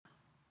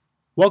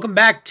Welcome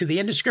back to the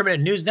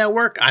Indiscriminate News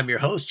Network. I'm your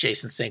host,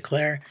 Jason St.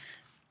 Clair.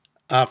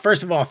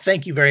 First of all,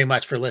 thank you very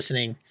much for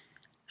listening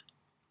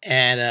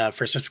and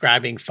for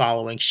subscribing,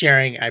 following,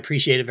 sharing. I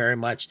appreciate it very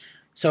much.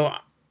 So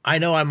I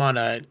know I'm on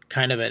a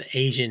kind of an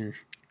Asian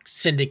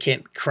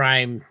syndicate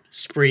crime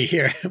spree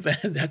here, but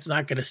that's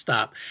not going to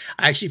stop.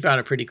 I actually found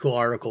a pretty cool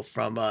article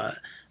from the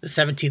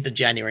 17th of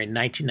January,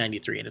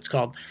 1993, and it's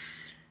called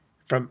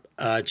From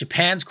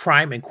Japan's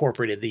Crime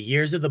Incorporated, the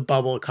Years of the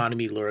Bubble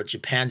Economy Lured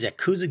Japan's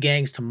Yakuza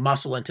Gangs to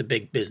Muscle into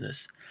Big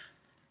Business.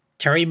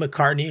 Terry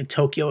McCartney in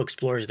Tokyo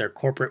explores their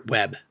corporate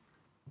web.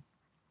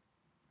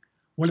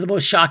 One of the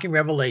most shocking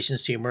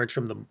revelations to emerge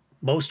from the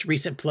most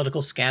recent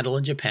political scandal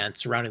in Japan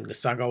surrounding the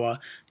Sagawa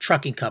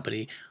Trucking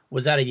Company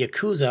was that a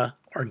Yakuza,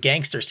 or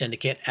gangster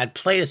syndicate, had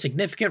played a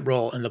significant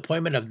role in the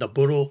appointment of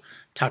Noboru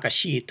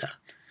Takashita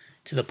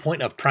to the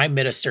point of prime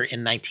minister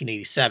in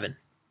 1987.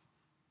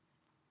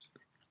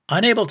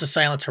 Unable to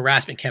silence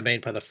harassment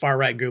campaign by the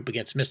far-right group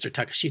against Mr.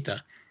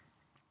 Takashita,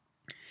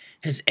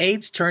 his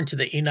aides turned to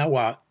the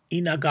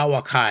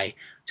Inagawa Kai,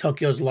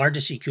 Tokyo's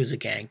largest Yakuza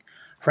gang.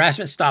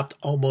 Harassment stopped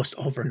almost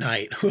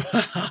overnight.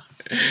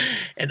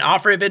 An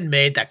offer had been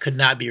made that could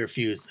not be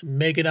refused.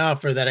 Make an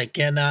offer that I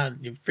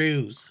cannot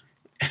refuse.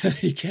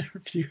 You can't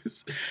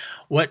refuse.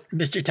 What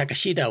Mr.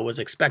 Takashita was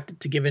expected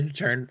to give in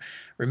return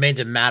remains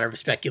a matter of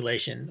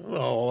speculation.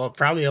 Well,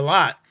 probably a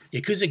lot.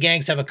 Yakuza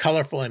gangs have a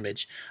colorful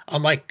image.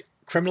 Unlike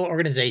criminal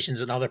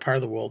organizations in other parts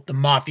of the world, the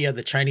mafia,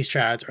 the Chinese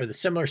triads, or the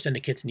similar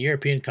syndicates in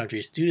European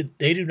countries,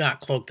 they do not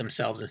cloak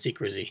themselves in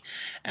secrecy,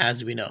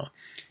 as we know.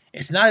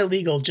 It's not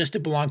illegal just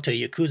to belong to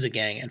a Yakuza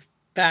gang. In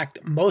fact,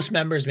 most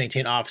members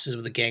maintain offices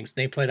with the gang's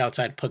nameplate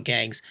outside and put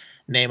gang's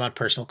name on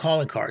personal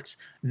calling cards.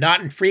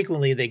 Not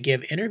infrequently, they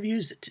give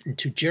interviews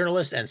to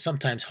journalists and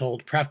sometimes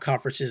hold press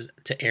conferences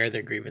to air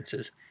their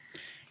grievances.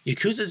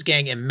 Yakuza's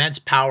gang immense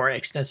power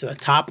extends to the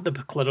top of the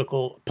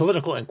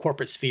political and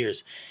corporate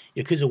spheres.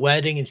 Yakuza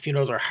weddings and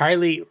funerals are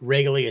highly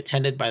regularly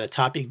attended by the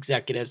top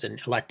executives and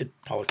elected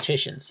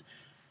politicians.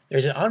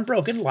 There's an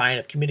unbroken line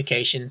of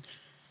communication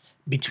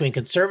between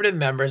conservative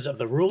members of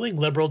the ruling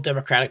Liberal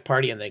Democratic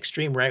Party and the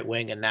extreme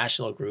right-wing and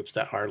national groups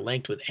that are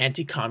linked with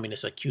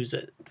anti-communist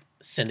Yakuza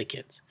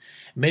syndicates.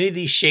 Many of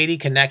these shady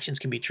connections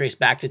can be traced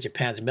back to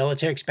Japan's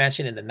military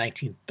expansion in the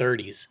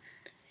 1930s.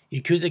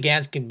 Yakuza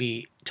gangs can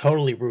be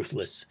totally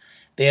ruthless.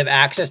 They have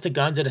access to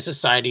guns in a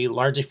society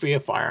largely free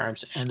of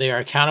firearms, and they are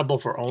accountable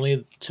for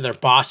only to their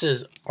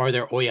bosses or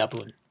their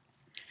oyabun.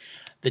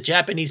 The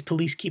Japanese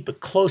police keep a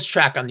close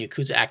track on the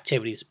Yakuza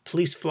activities.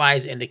 Police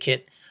files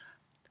indicate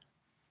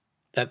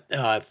that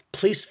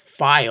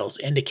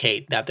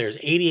there's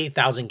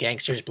 88,000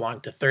 gangsters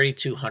belonging to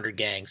 3,200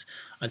 gangs.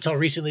 Until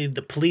recently,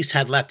 the police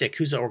had left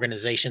Yakuza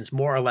organizations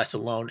more or less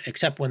alone,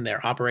 except when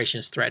their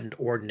operations threatened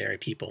ordinary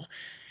people.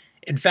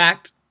 In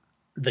fact,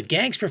 the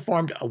gangs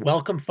performed a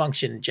welcome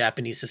function in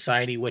Japanese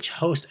society, which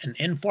hosts an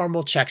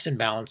informal checks and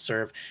balance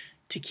serve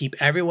to keep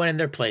everyone in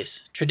their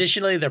place.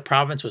 Traditionally, their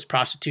province was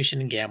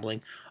prostitution and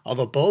gambling,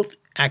 although both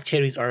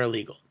activities are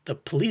illegal. The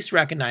police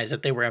recognized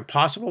that they were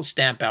impossible to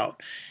stamp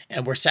out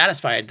and were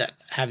satisfied that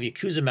have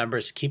Yakuza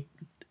members keep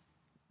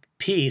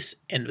peace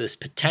in this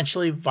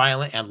potentially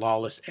violent and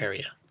lawless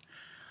area.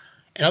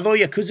 And although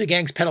Yakuza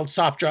gangs peddled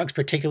soft drugs,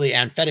 particularly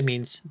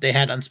amphetamines, they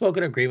had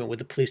unspoken agreement with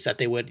the police that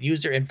they would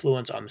use their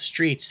influence on the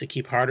streets to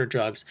keep harder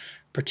drugs,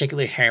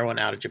 particularly heroin,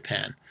 out of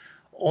Japan.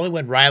 Only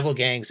when rival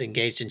gangs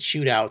engaged in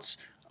shootouts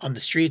on the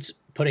streets,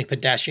 putting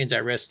pedestrians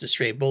at risk to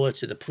stray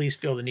bullets, did the police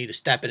feel the need to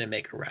step in and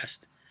make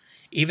arrests.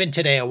 Even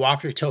today, a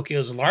walk through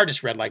Tokyo's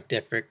largest red light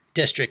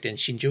district in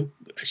Shinjuku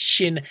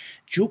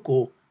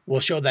will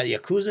show that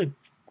Yakuza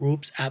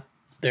groups at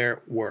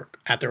their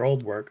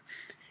old work.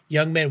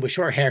 Young men with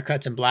short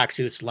haircuts and black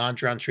suits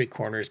lounge around street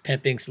corners,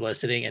 pimping,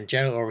 soliciting, and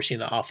generally overseeing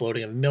the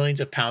offloading of millions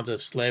of pounds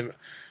of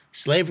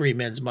slavery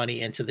men's money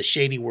into the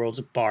shady worlds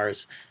of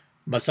bars,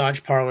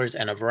 massage parlors,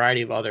 and a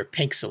variety of other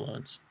pink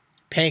saloons.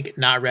 Pink,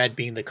 not red,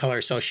 being the color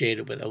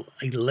associated with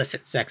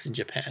illicit sex in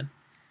Japan.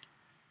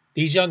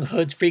 These young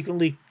hoods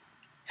frequently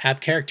have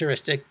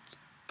characteristic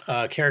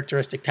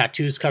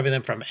tattoos covering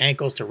them from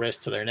ankles to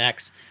wrists to their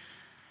necks,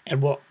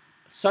 and will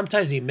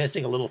sometimes be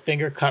missing a little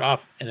finger cut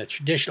off in a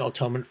traditional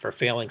atonement for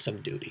failing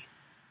some duty.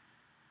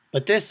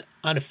 But this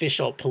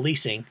unofficial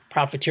policing,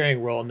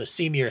 profiteering role in the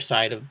seamier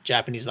side of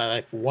Japanese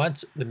life,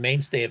 once the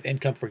mainstay of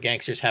income for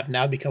gangsters, have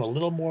now become a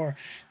little more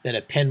than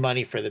a pin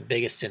money for the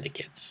biggest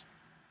syndicates.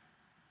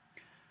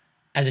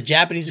 As the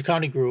Japanese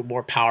economy grew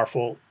more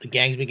powerful, the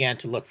gangs began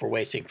to look for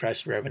ways to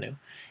increase revenue.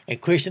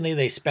 Increasingly,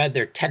 they spread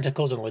their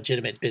tentacles in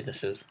legitimate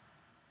businesses.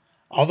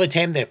 All the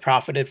time, they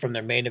profited from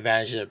their main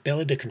advantage, the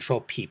ability to control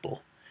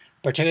people,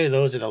 particularly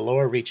those in the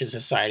lower reaches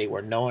of society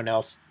where no one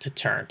else to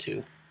turn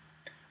to,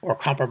 or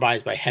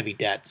compromised by heavy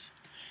debts.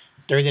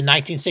 During the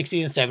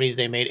 1960s and 70s,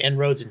 they made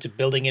inroads into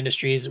building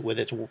industries with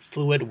its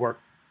fluid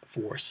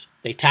workforce.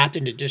 They tapped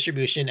into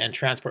distribution and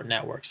transport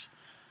networks.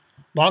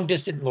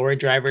 Long-distance lorry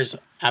drivers,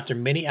 after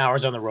many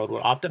hours on the road,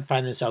 would often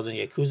find themselves in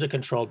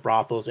Yakuza-controlled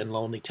brothels in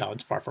lonely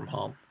towns far from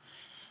home.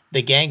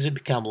 The gangs would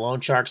become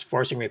loan sharks,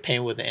 forcing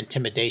repayment with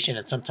intimidation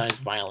and sometimes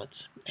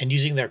violence. And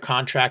using their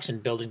contracts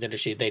and buildings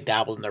industry, they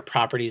dabbled in their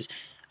properties,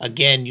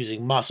 again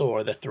using muscle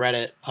or the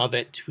threat of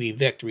it to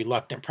evict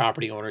reluctant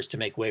property owners to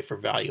make way for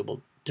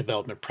valuable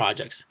development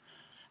projects.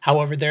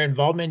 However, their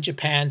involvement in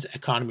Japan's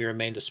economy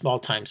remained a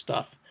small-time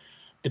stuff.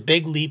 The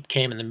big leap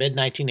came in the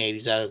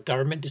mid-1980s as a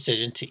government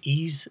decision to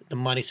ease the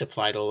money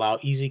supply to allow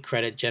easy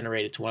credit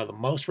generated to one of the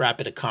most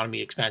rapid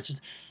economy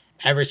expansions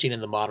ever seen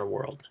in the modern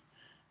world.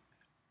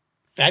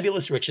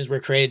 Fabulous riches were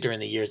created during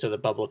the years of the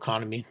bubble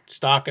economy.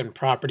 Stock and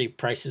property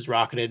prices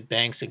rocketed,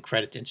 banks and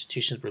credit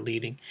institutions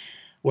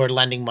were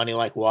lending money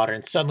like water,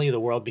 and suddenly the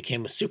world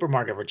became a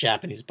supermarket for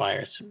Japanese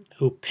buyers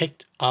who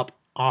picked up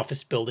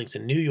office buildings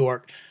in New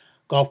York,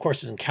 golf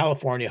courses in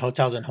California,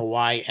 hotels in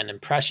Hawaii, and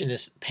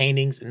impressionist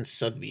paintings in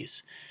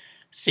Sotheby's,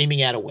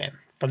 seeming at a whim.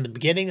 From the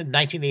beginning of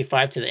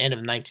 1985 to the end of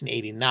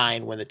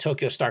 1989, when the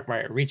Tokyo stock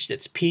market reached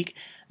its peak,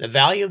 the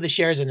value of the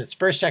shares in its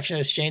first section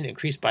of exchange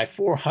increased by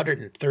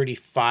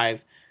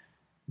 435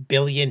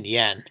 billion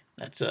yen.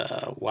 That's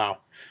wow,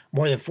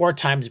 more than 4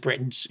 times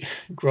Britain's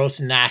gross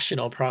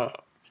national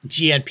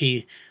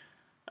GNP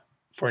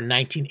for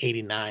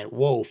 1989.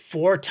 Whoa,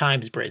 4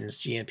 times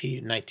Britain's GNP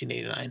in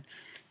 1989.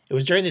 It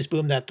was during this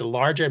boom that the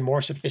larger and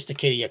more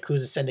sophisticated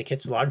Yakuza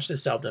syndicates launched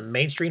themselves in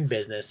mainstream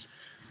business,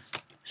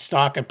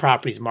 stock and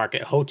properties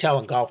market, hotel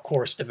and golf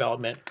course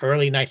development.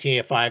 Early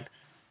 1985,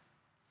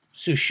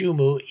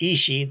 Tsushima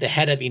Ishii, the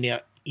head of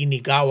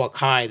Inigawa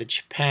Kai, the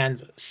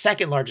Japan's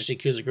second largest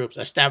Yakuza group,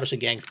 established the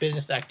gang's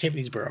business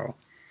activities bureau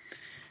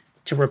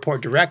to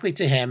report directly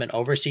to him and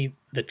oversee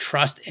the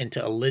trust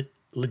into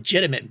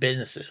legitimate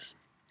businesses.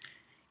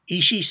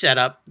 Ishii set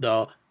up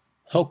the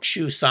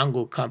Hokushu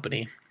Sangyo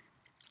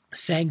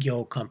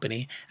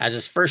Company as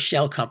his first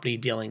shell company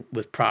dealing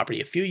with property.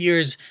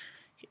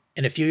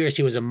 In a few years,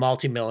 he was a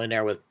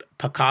multimillionaire with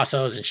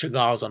Picassos and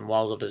Chagalls on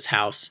walls of his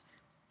house,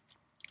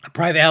 a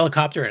private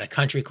helicopter and a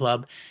country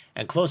club,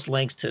 and close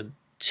links to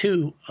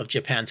 2 of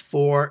Japan's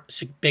 4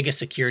 biggest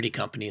security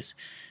companies.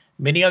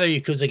 Many other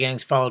Yakuza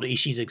gangs followed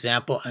Ishii's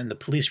example, and the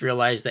police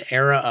realized the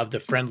era of the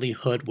friendly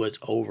hood was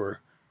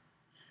over.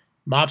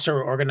 Mobs who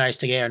are organized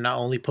today are not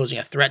only posing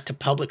a threat to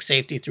public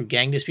safety through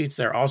gang disputes,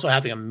 they're also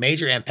having a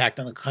major impact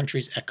on the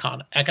country's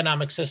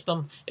economic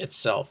system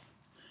itself.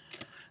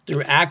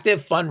 Through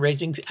active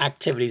fundraising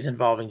activities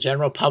involving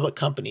general public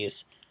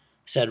companies,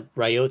 said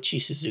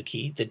Ryoichi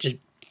Suzuki, the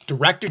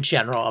Director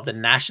General of the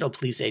National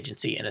Police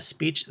Agency, in a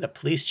speech to the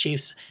police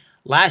chiefs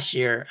last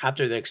year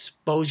after the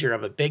exposure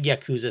of a big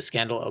Yakuza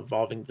scandal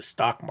involving the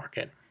stock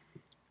market.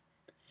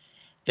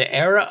 The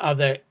era of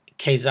the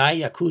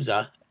Keizai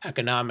Yakuza,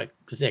 economic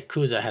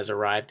Yakuza, has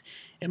arrived.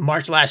 In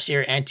March last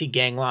year,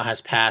 anti-gang law has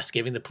passed,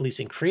 giving the police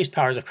increased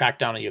powers to crack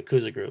down on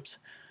Yakuza groups.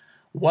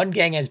 One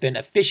gang has been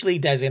officially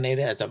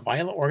designated as a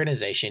violent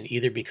organization,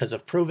 either because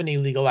of proven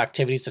illegal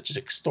activities such as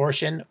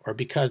extortion or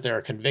because there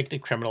are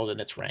convicted criminals in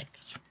its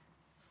ranks.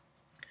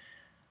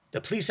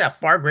 The police have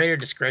far greater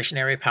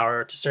discretionary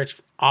power to search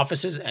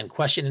offices and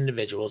question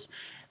individuals.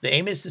 The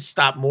aim is to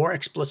stop more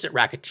explicit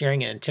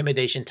racketeering and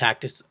intimidation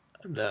tactics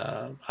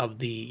of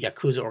the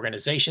Yakuza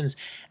organizations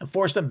and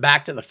force them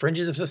back to the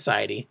fringes of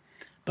society.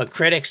 But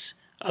critics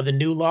of the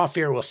new law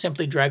fear will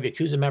simply drive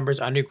Yakuza members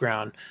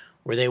underground,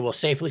 where they will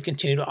safely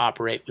continue to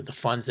operate with the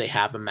funds they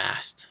have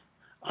amassed.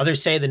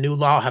 Others say the new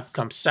law have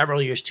come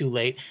several years too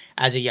late,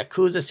 as the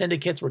Yakuza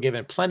syndicates were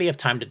given plenty of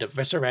time to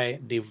diversify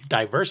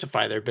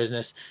their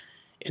business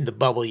in the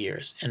bubble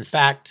years. In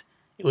fact,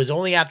 it was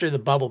only after the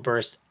bubble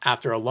burst,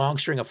 after a long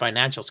string of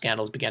financial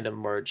scandals began to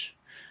emerge,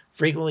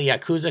 frequently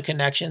Yakuza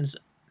connections,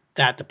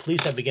 that the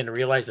police have begun to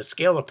realize the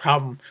scale of the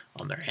problem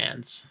on their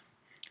hands.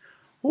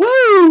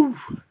 Woo!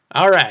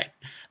 All right.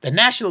 The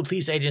National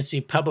Police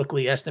Agency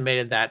publicly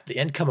estimated that the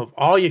income of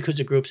all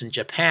Yakuza groups in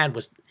Japan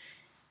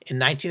in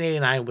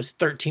 1989 was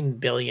 13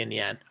 billion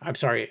yen. I'm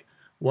sorry,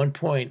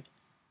 that's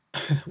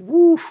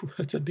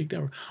a big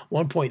number.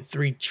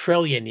 1.3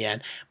 trillion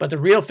yen. But the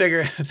real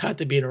figure had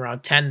to be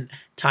around 10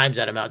 times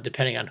that amount,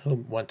 depending on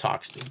whom one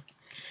talks to.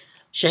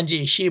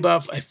 Shenji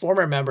Ishiba, a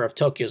former member of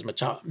Tokyo's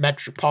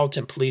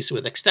Metropolitan Police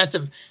with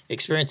extensive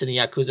experience in the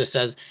Yakuza,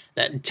 says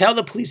that until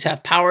the police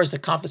have powers to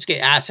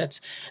confiscate assets,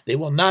 they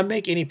will not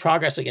make any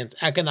progress against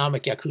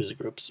economic Yakuza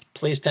groups.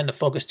 Police tend to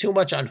focus too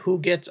much on who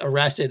gets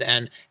arrested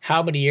and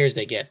how many years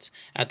they get.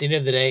 At the end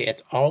of the day,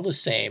 it's all the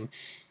same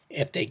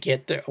if they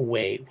get their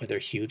way with their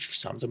huge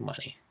sums of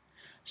money.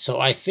 So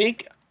I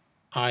think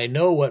I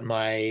know what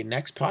my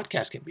next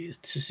podcast can be,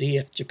 to see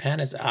if Japan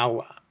is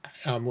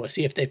we'll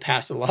see if they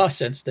pass a law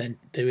since then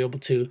they'll be able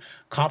to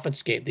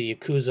confiscate the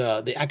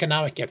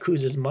economic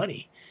Yakuza's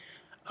money.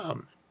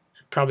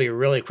 Probably a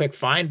really quick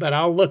find, but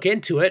I'll look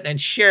into it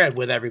and share it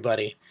with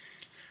everybody.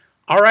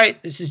 All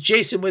right, this is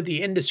Jason with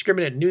the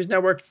Indiscriminate News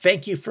Network.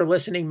 Thank you for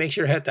listening. Make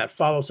sure to hit that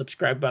follow,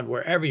 subscribe button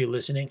wherever you're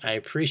listening. I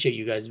appreciate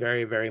you guys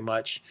very, very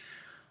much.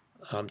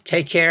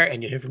 Take care,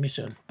 and you'll hear from me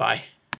soon. Bye.